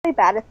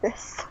bad at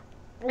this.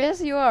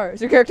 Yes, you are.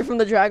 Is your character from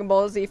the Dragon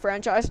Ball Z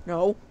franchise?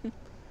 No. No.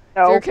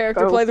 Does your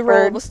character play the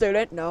role of a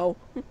student? No.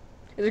 Is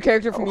your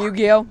character from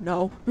Yu-Gi-Oh?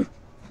 No.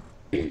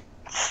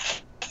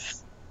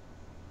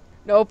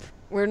 Nope.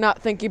 We're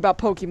not thinking about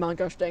Pokemon,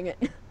 gosh dang it.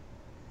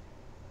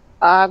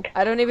 I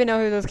don't even know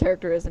who this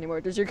character is anymore.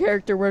 Does your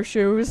character wear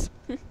shoes?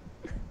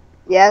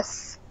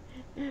 Yes.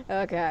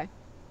 Okay.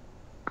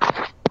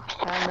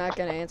 I'm not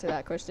gonna answer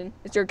that question.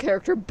 Is your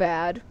character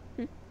bad?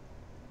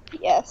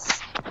 Yes.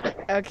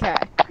 Okay.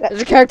 Does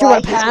your character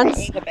wear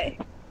pants?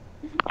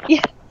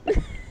 Yeah.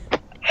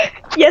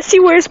 Yes, he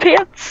wears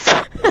pants.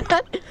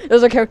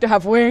 Does your character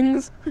have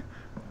wings?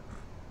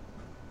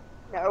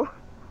 No.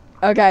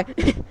 Okay.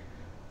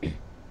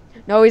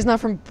 No, he's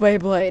not from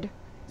Beyblade.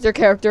 Is your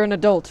character an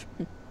adult?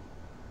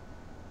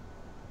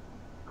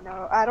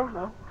 No, I don't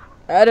know.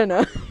 I don't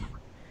know.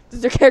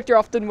 Does your character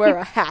often wear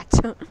a hat?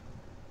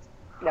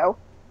 No.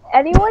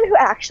 Anyone who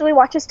actually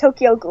watches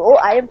Tokyo Ghoul,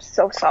 I am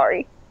so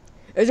sorry.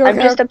 I'm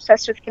just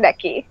obsessed with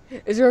Kaneki.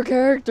 Is your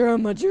character a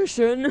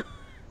magician?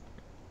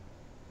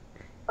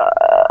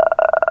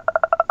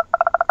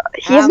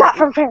 He's not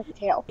from Fairy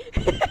Tail.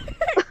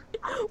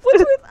 What's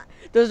with?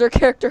 Does your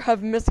character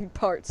have missing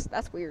parts?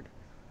 That's weird.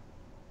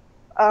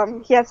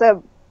 He has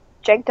a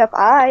janked up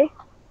eye.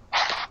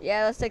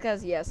 Yeah, let's take that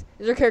as yes.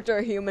 Is your character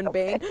a human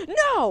being?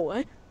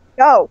 No!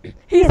 No.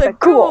 He's a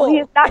ghoul! He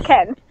is not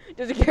Ken.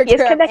 Does your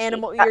character have Kaneki,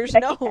 animal not ears?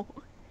 Kaneki. No.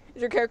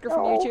 Is your character from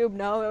YouTube?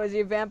 No. Is he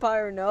a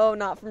vampire? No.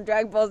 Not from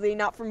Dragon Ball Z,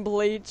 not from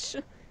Bleach.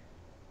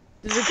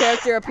 Does your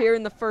character appear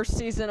in the first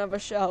season of a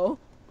show?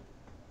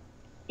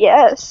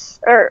 Yes.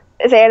 Or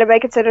is anime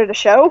considered a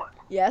show?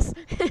 Yes.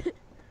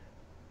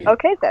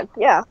 Okay then,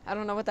 yeah. I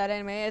don't know what that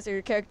anime is. Is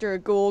your character a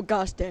ghoul?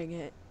 Gosh dang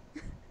it.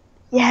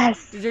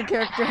 Yes. Does your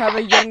character have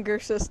a younger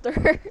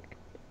sister?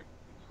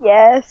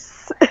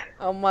 Yes.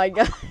 Oh my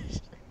gosh.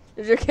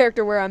 Does your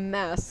character wear a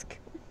mask?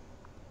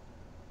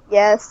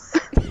 Yes.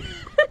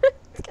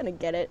 It's gonna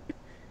get it.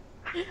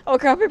 Oh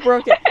crap, it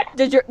broke it.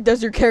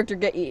 Does your character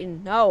get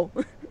eaten? No.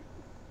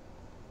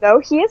 No,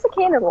 he is a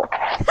cannibal.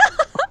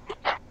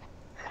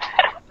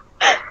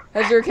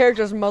 Has your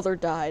character's mother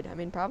died? I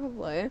mean,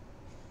 probably.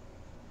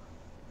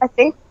 I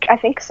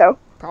think so.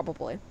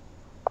 Probably.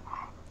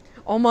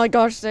 Oh my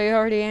gosh, they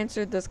already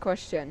answered this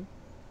question.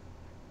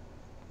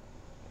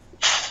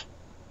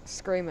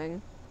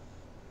 Screaming.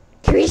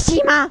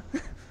 Kirishima!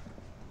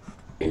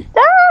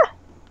 Ah!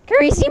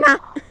 Kirishima!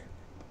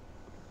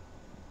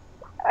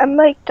 I'm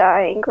like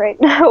dying right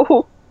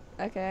now.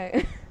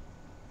 Okay.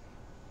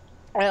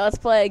 Alright, let's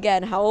play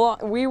again. How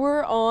long? We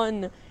were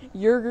on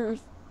your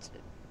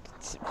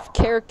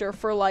character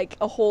for like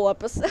a whole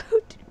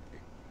episode.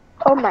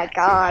 Oh my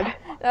god.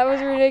 That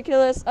was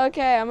ridiculous.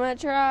 Okay, I'm gonna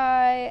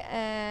try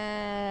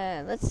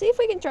and let's see if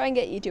we can try and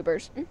get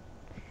YouTubers.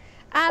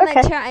 I'm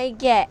gonna try and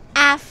get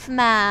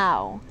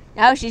Afmao.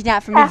 No, she's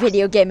not from a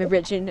video game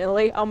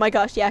originally. Oh my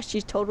gosh, yeah,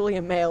 she's totally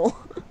a male.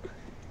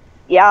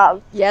 Yeah.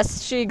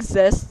 Yes, she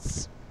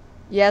exists.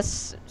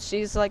 Yes,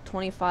 she's like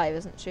 25,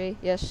 isn't she?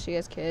 Yes, she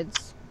has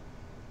kids.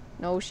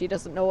 No, she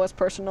doesn't know us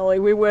personally.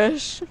 We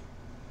wish.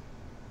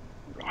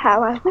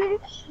 How I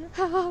wish.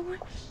 How I wish.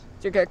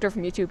 Is your character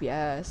from YouTube?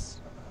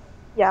 Yes.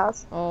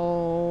 Yes.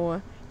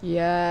 Oh,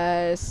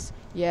 yes.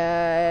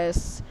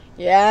 Yes.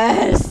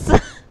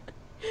 Yes.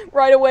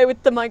 Right away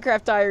with the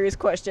Minecraft Diaries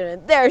question,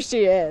 and there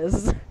she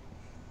is.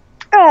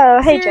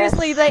 Oh, hey,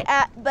 seriously,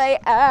 Jess. they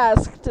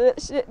asked.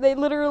 They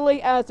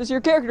literally asked, "Is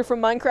your character from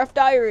Minecraft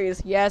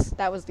Diaries?" Yes,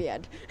 that was the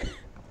end.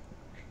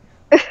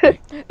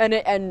 And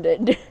it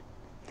ended.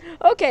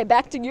 Okay,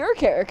 back to your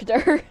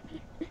character.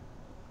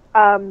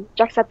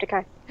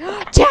 Jacksepticeye.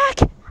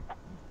 Jack.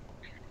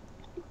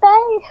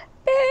 Bye.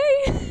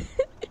 Hey.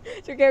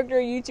 Is your character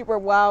a YouTuber?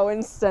 Wow,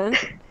 instant.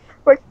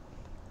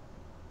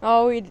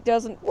 Oh, he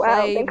doesn't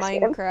play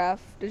Minecraft.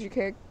 Does your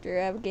character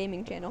have a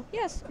gaming channel?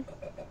 Yes.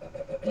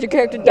 Does your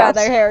character dye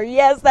their hair?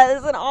 Yes, that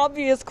is an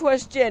obvious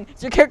question.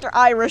 Is your character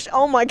Irish?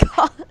 Oh my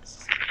gosh.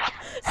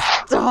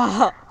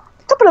 Stop.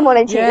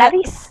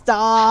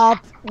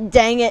 Stop.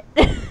 Dang it.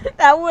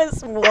 That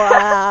was,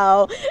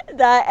 wow.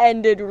 That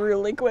ended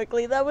really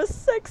quickly. That was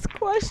 6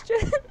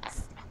 questions.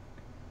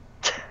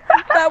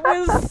 That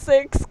was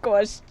 6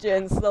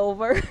 questions,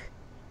 Silver.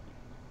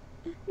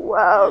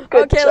 Wow,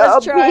 good okay, job.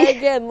 Let's try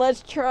again.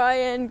 Let's try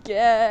and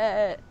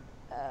get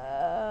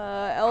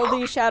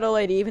LD Shadow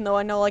Lady, even though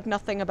I know like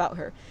nothing about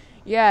her.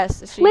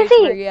 Yes, she Lizzie.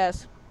 is her,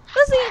 yes.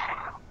 Lizzie!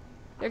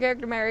 Your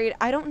character married?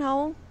 I don't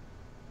know.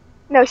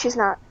 No, she's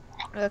not.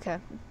 Okay.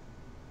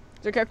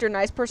 Is your character a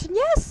nice person?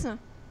 Yes!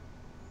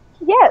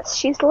 Yes,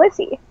 she's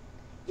Lizzie.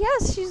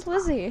 Yes, she's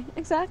Lizzie.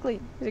 Exactly.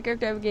 Does your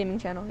character have a gaming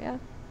channel? Yeah.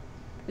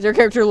 Is your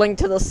character linked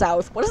to the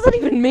South? What does that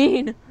even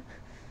mean?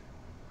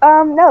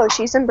 No,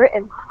 she's in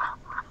Britain.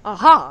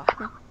 Aha!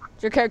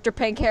 Is your character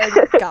pink haired?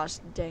 Gosh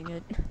dang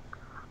it.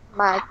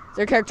 Is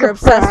your character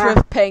obsessed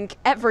with pink?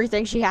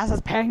 Everything she has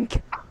is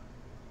pink.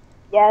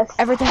 Yes.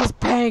 Everything is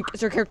pink.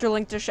 Is your character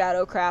linked to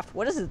Shadowcraft?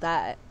 What is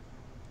that?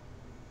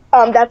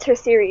 That's her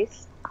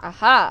series.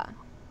 Aha!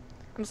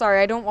 I'm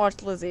sorry, I don't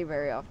watch Lizzie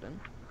very often.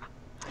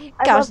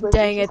 Gosh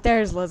dang it,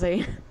 there's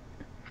Lizzie.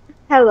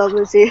 Hello,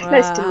 Lizzie. Wow.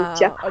 Nice to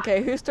meet you.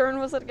 Okay, whose turn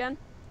was it again?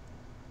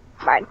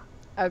 Mine.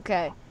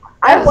 Okay.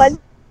 I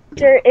wonder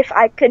if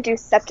I could do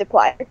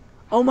Septiplier.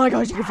 Oh my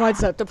gosh, you can find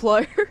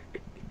Septiplier.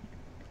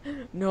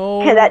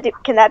 No.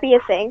 Can that be a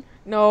thing?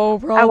 No,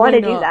 probably not. I want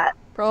to do that.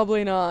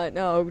 Probably not.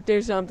 No,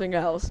 do something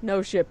else.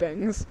 No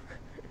shippings.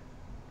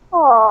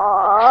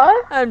 Aww.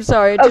 I'm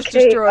sorry, I just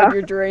destroyed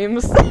your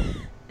dreams.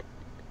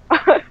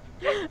 I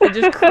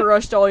just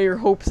crushed all your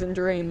hopes and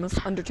dreams.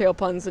 Undertale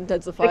puns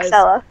intensifies.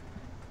 Vixella.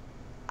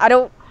 I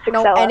don't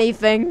know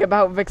anything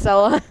about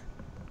Vixella.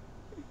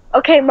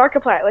 Okay,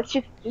 Markiplier. Let's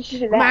just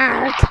do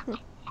that. Mark.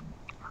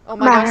 Oh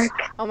my gosh.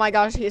 Oh my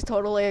gosh, he's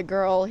totally a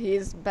girl.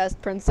 He's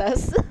best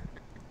princess.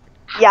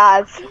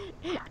 Yes.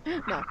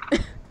 No.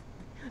 Is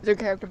there a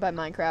character by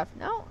Minecraft?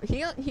 No,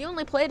 he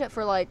only played it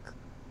for like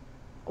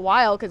a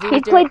while because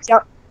he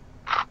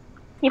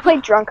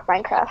played drunk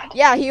Minecraft.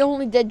 Yeah, he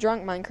only did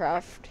drunk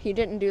Minecraft. He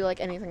didn't do like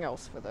anything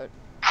else with it.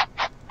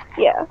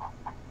 Yeah.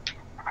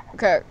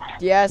 Okay.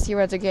 Yes, he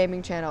runs a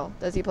gaming channel.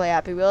 Does he play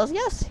Happy Wheels?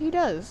 Yes, he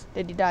does.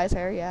 Did he dye his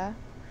hair? Yeah.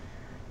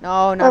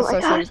 No, not so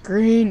serious.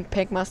 Green,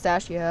 pink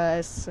mustache.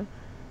 Yes.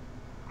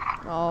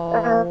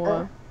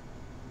 Oh.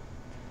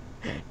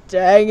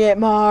 Dang it,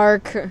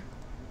 Mark.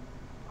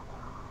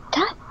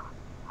 God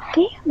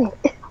damn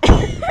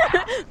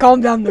it.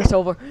 Calm down there,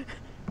 Silver.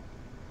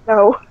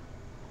 No.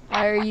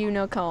 Why are you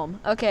no calm?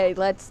 Okay,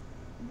 let's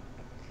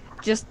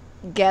just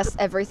guess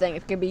everything.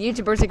 It could be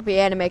YouTubers, it could be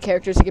anime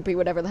characters, it could be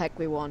whatever the heck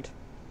we want.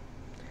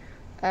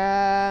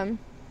 Can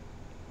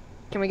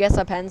we guess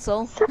a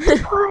pencil?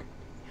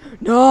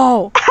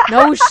 No!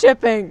 No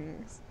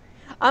shippings!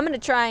 I'm gonna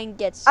try and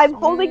get... I'm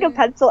holding a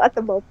pencil at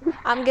the moment.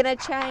 I'm gonna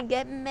try and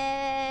get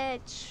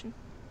Mitch.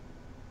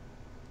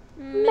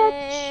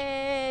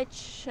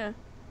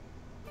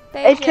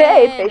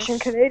 AKA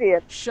Patient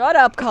Canadian. Shut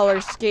up,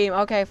 color scheme.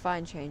 Okay,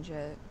 fine, change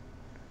it.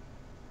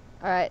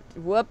 Alright,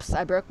 whoops,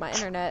 I broke my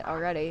internet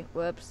already.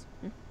 Whoops.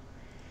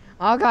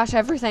 Oh gosh,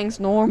 everything's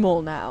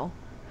normal now.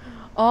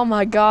 Oh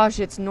my gosh,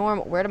 it's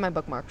normal. Where did my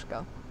bookmarks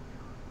go?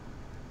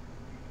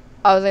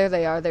 Oh, there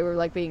they are. They were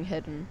like being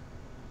hidden.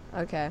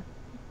 Okay.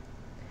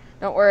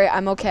 Don't worry,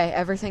 I'm okay.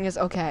 Everything is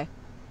okay.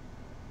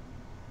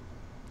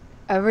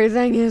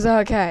 Everything is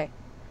okay.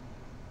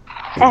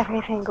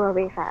 Everything will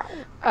be fine.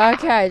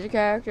 Okay, the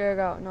character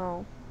go.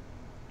 No.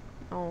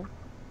 No.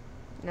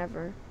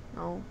 Never.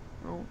 No.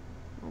 No.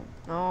 No.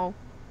 No.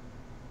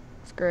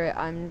 Screw it.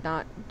 I'm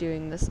not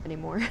doing this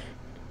anymore.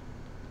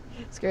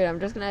 Screw it. I'm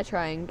just gonna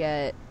try and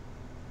get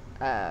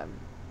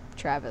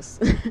Travis.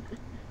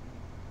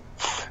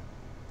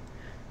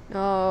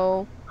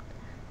 No.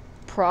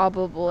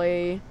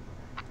 Probably.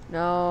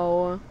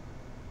 No.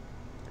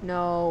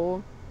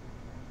 No.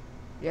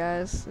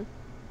 Yes.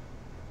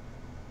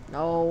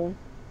 No.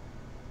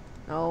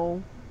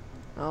 No.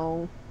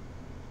 No.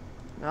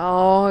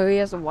 No, he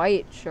has a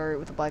white shirt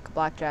with a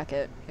black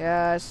jacket.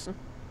 Yes.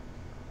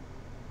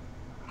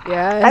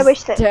 Yes. I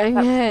wish that. Dang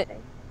it.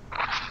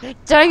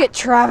 Dang it,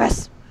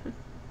 Travis.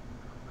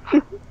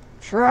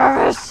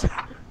 Travis.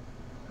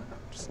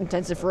 Just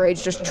intensive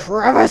rage, just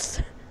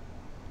Travis.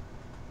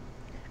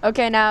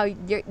 Okay, now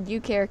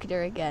you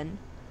character again.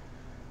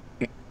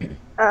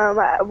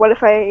 What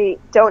if I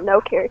don't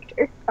know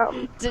character?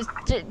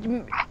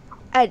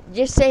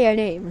 Just say your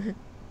name.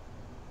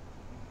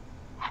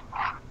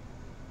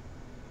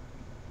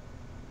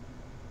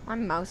 My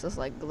mouse is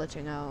like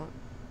glitching out.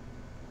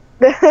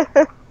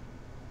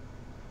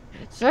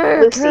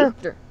 Say your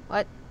character.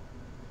 What?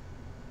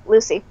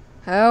 Lucy.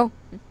 How?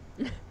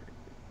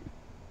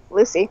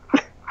 Lucy.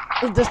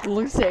 Just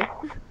Lucy.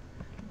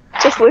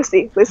 Just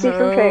Lucy. Lucy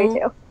from Fairy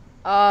Tail.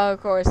 Oh, of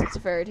course, it's a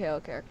Fairy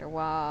Tail character.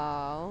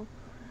 Wow.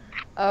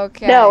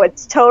 Okay. No,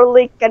 it's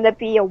totally gonna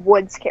be a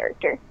Woods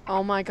character.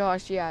 Oh my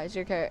gosh, yeah. Is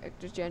your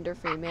character's gender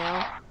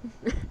female?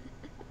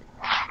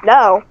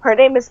 No, her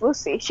name is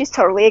Lucy. She's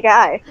totally a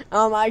guy.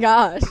 Oh my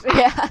gosh,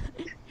 yeah.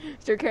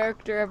 Has your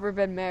character ever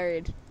been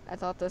married? I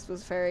thought this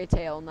was Fairy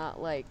Tail,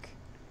 not like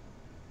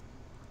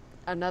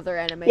another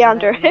anime.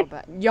 Yandere.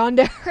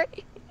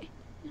 Yandere.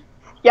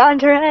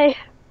 Yandere.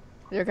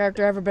 Has your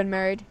character ever been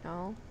married?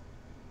 No.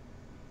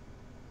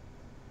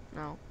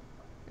 No.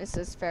 This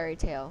is Fairy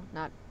Tail,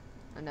 not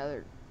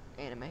another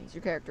anime. Is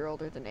your character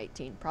older than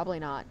 18? Probably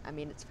not. I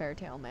mean, it's Fairy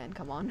Tail, man.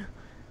 Come on.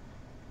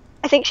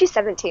 I think she's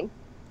 17.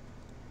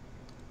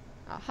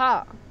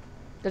 Aha.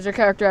 Does your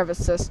character have a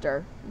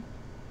sister?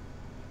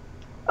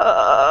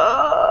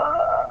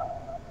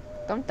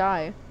 Don't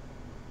die.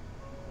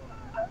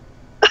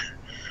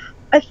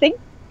 I think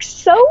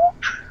so?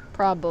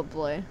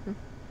 Probably.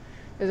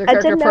 Does your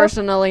character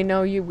personally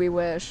know you? We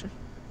wish.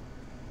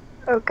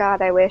 Oh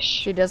god, I wish.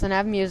 She doesn't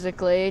have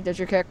Musical.ly. Does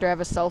your character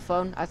have a cell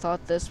phone? I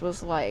thought this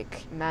was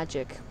like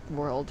Magic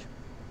World.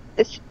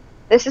 This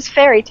is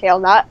Fairy Tail,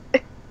 not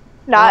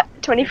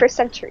 21st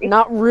century.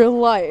 Not real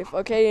life.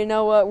 Okay, you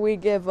know what? We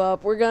give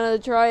up. We're gonna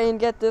try and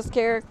get this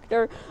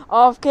character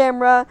off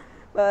camera,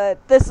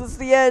 but this is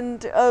the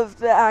end of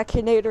the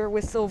Akinator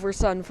with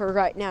SilverSun for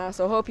right now.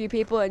 So hope you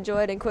people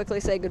enjoyed and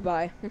quickly say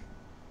goodbye.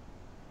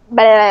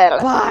 Bye.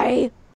 Bye.